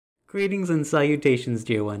Greetings and salutations,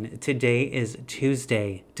 dear one. Today is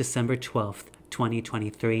Tuesday, December 12th,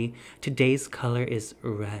 2023. Today's color is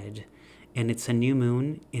red, and it's a new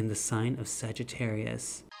moon in the sign of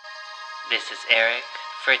Sagittarius. This is Airick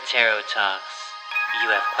for Tarot Talks. You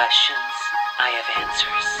have questions, I have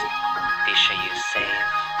answers. Be sure you save,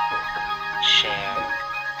 share,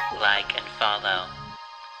 like, and follow.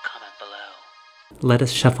 Comment below. Let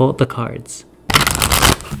us shuffle the cards.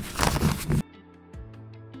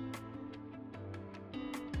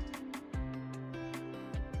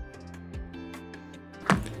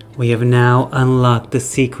 We have now unlocked the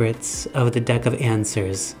secrets of the deck of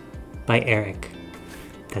answers by Airick.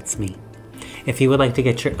 That's me. If you would like to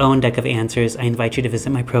get your own deck of answers, I invite you to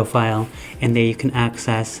visit my profile, and there you can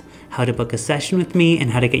access how to book a session with me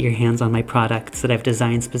and how to get your hands on my products that I've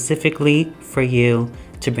designed specifically for you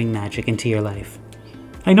to bring magic into your life.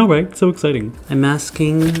 I know, right? So exciting. I'm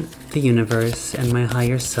asking the universe and my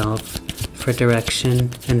higher self for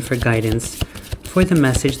direction and for guidance for the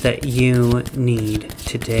message that you need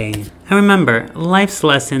today. And remember, life's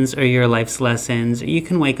lessons are your life's lessons. You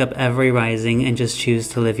can wake up every rising and just choose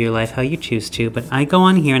to live your life how you choose to, but I go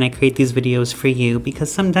on here and I create these videos for you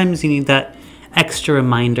because sometimes you need that extra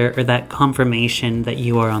reminder or that confirmation that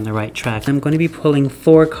you are on the right track. I'm going to be pulling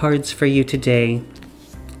 4 cards for you today.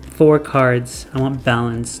 4 cards. I want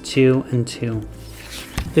balance, 2 and 2.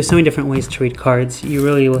 There's so many different ways to read cards. You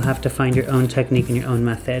really will have to find your own technique and your own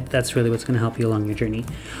method. That's really what's going to help you along your journey.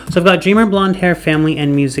 So I've got Dreamer, Blonde Hair, Family,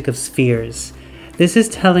 and Music of Spheres. This is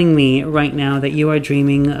telling me right now that you are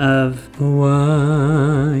dreaming of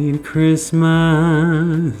White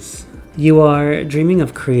Christmas. You are dreaming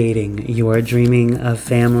of creating. You are dreaming of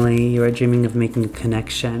family. You are dreaming of making a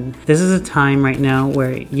connection. This is a time right now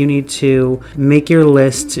where you need to make your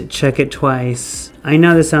list, check it twice. I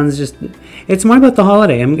know this sounds just... It's more about the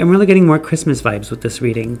holiday. I'm really getting more Christmas vibes with this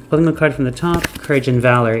reading. Pulling the card from the top, Courage and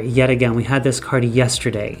Valor. Yet again, we had this card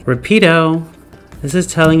yesterday. Repeato. This is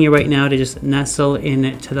telling you right now to just nestle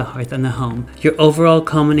into the hearth and the home. Your overall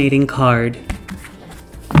culminating card,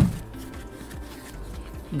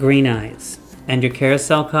 Green Eyes. And your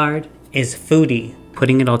carousel card is Foodie.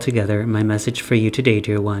 Putting it all together, my message for you today,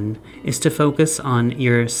 dear one, is to focus on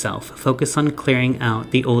yourself. Focus on clearing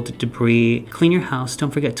out the old debris. Clean your house. Don't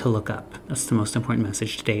forget to look up. That's the most important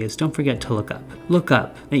message today, is don't forget to look up. Look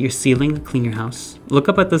up at your ceiling, clean your house. Look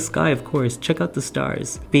up at the sky, of course. Check out the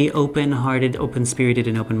stars. Be open-hearted, open-spirited,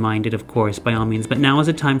 and open-minded, of course, by all means. But now is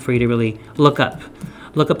a time for you to really look up.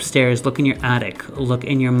 Look upstairs, look in your attic, look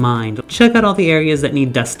in your mind. Check out all the areas that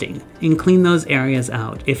need dusting and clean those areas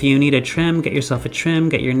out. If you need a trim, get yourself a trim,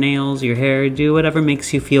 get your nails, your hair, do whatever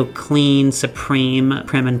makes you feel clean, supreme,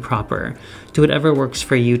 prim, and proper. Do whatever works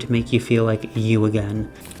for you to make you feel like you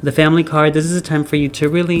again. The family card, this is a time for you to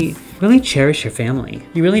really cherish your family.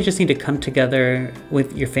 You really just need to come together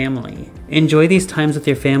with your family. Enjoy these times with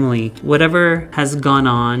your family. Whatever has gone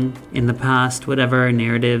on in the past, whatever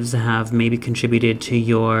narratives have maybe contributed to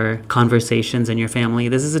your conversations and your family,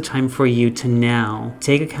 this is a time for you to now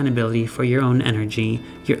take accountability for your own energy,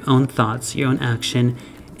 your own thoughts, your own action,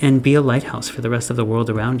 and be a lighthouse for the rest of the world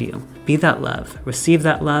around you. Be that love. Receive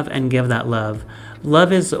that love and give that love.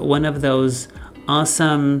 Love is one of those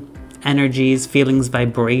awesome energies, feelings,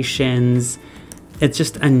 vibrations. It's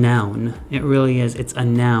just a noun. It really is. It's a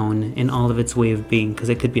noun in all of its way of being, because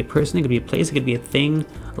it could be a person, it could be a place, it could be a thing.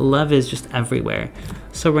 Love is just everywhere.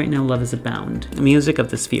 So right now, love is abound. Music of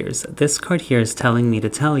the Spheres. This card here is telling me to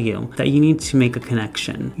tell you that you need to make a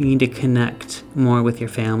connection. You need to connect more with your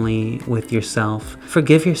family, with yourself.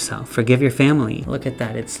 Forgive yourself. Forgive your family. Look at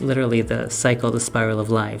that. It's literally the cycle, the spiral of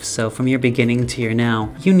life. So from your beginning to your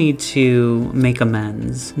now, you need to make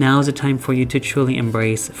amends. Now is a time for you to truly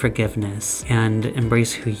embrace forgiveness and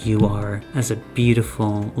embrace who you are as a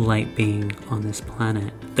beautiful light being on this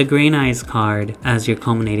planet. The Green Eyes card as your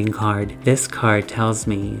culminating card. This card tells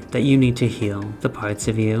me that you need to heal the parts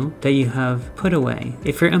of you that you have put away.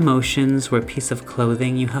 If your emotions were a piece of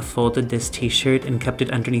clothing, you have folded this t-shirt and kept it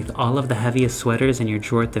underneath all of the heaviest sweaters in your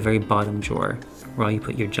drawer at the very bottom drawer, where all you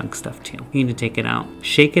put your junk stuff to. You need to take it out.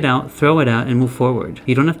 Shake it out, throw it out, and move forward.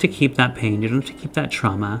 You don't have to keep that pain. You don't have to keep that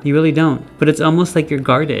trauma. You really don't. But it's almost like you're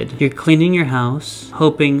guarded. You're cleaning your house,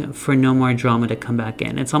 hoping for no more drama to come back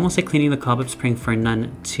in. It's almost like cleaning the cobwebs, praying for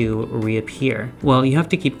none to reappear. Well, you have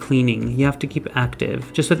to keep cleaning. You have to keep active.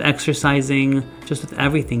 transformative. Just with exercising, just with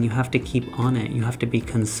everything, you have to keep on it. You have to be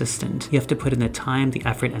consistent. You have to put in the time, the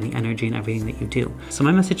effort, and the energy in everything that you do. So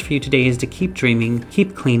my message for you today is to keep dreaming,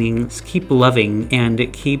 keep cleaning, keep loving,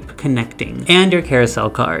 and keep connecting. And your carousel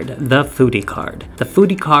card, the foodie card. The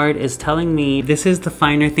foodie card is telling me this is the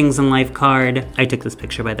finer things in life card. I took this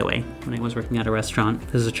picture, by the way, when I was working at a restaurant.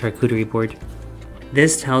 This is a charcuterie board.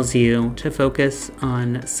 This tells you to focus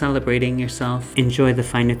on celebrating yourself. Enjoy the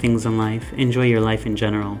finer things in life. Enjoy your life in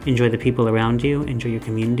general. Enjoy the people around you. Enjoy your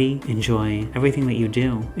community. Enjoy everything that you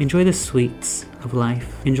do. Enjoy the sweets of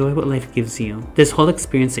life. Enjoy what life gives you. This whole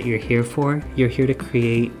experience that you're here for, you're here to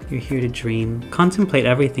create, you're here to dream. Contemplate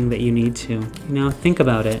everything that you need to. Think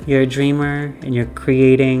about it. You're a dreamer and you're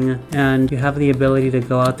creating and you have the ability to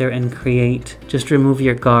go out there and create. Just remove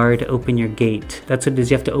your guard, open your gate. That's what it is.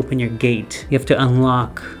 You have to open your gate. You have to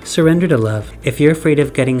unlock. Surrender to love. If you're afraid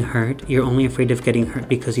of getting hurt, you're only afraid of getting hurt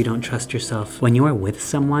because you don't trust yourself. When you are with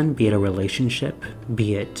someone, be it a relationship,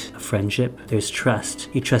 be it a friendship, there's trust.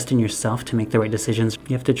 You trust in yourself to make the right decisions.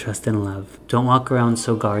 You have to trust in love. Don't walk around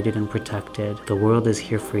so guarded and protected. The world is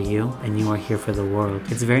here for you and you are here for the world.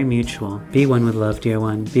 It's very mutual. Be one with love, dear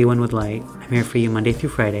one. Be one with light. I'm here for you Monday through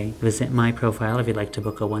Friday. Visit my profile if you'd like to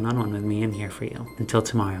book a one-on-one with me. I'm here for you. Until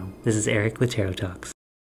tomorrow, this is Airick with Tarot Talks.